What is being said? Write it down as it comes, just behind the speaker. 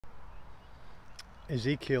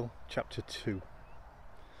Ezekiel chapter 2.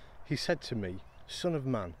 He said to me, Son of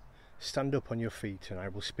man, stand up on your feet and I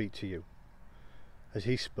will speak to you. As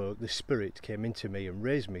he spoke, the Spirit came into me and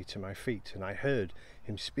raised me to my feet, and I heard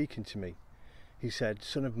him speaking to me. He said,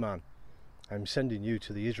 Son of man, I am sending you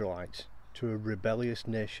to the Israelites, to a rebellious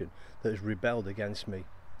nation that has rebelled against me.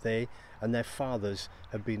 They and their fathers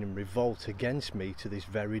have been in revolt against me to this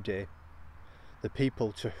very day. The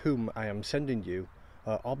people to whom I am sending you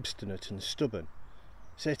are obstinate and stubborn.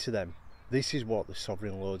 Say to them, this is what the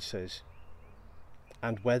Sovereign Lord says.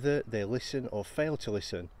 And whether they listen or fail to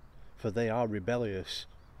listen, for they are rebellious,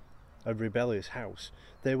 a rebellious house,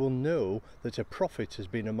 they will know that a prophet has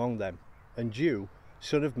been among them. And you,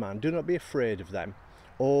 Son of man, do not be afraid of them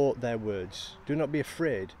or their words. Do not be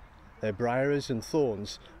afraid. Their briers and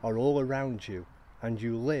thorns are all around you, and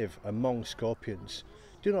you live among scorpions.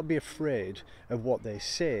 Do not be afraid of what they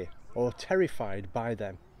say or terrified by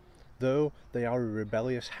them. Though they are a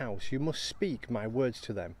rebellious house, you must speak my words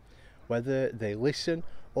to them, whether they listen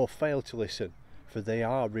or fail to listen, for they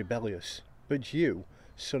are rebellious. But you,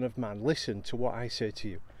 Son of man, listen to what I say to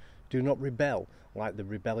you. Do not rebel like the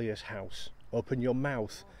rebellious house. Open your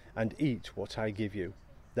mouth and eat what I give you.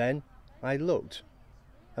 Then I looked,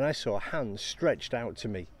 and I saw a hand stretched out to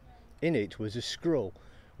me. In it was a scroll,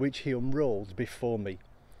 which he unrolled before me.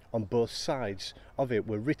 On both sides of it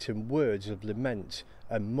were written words of lament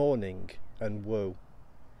and mourning and woe.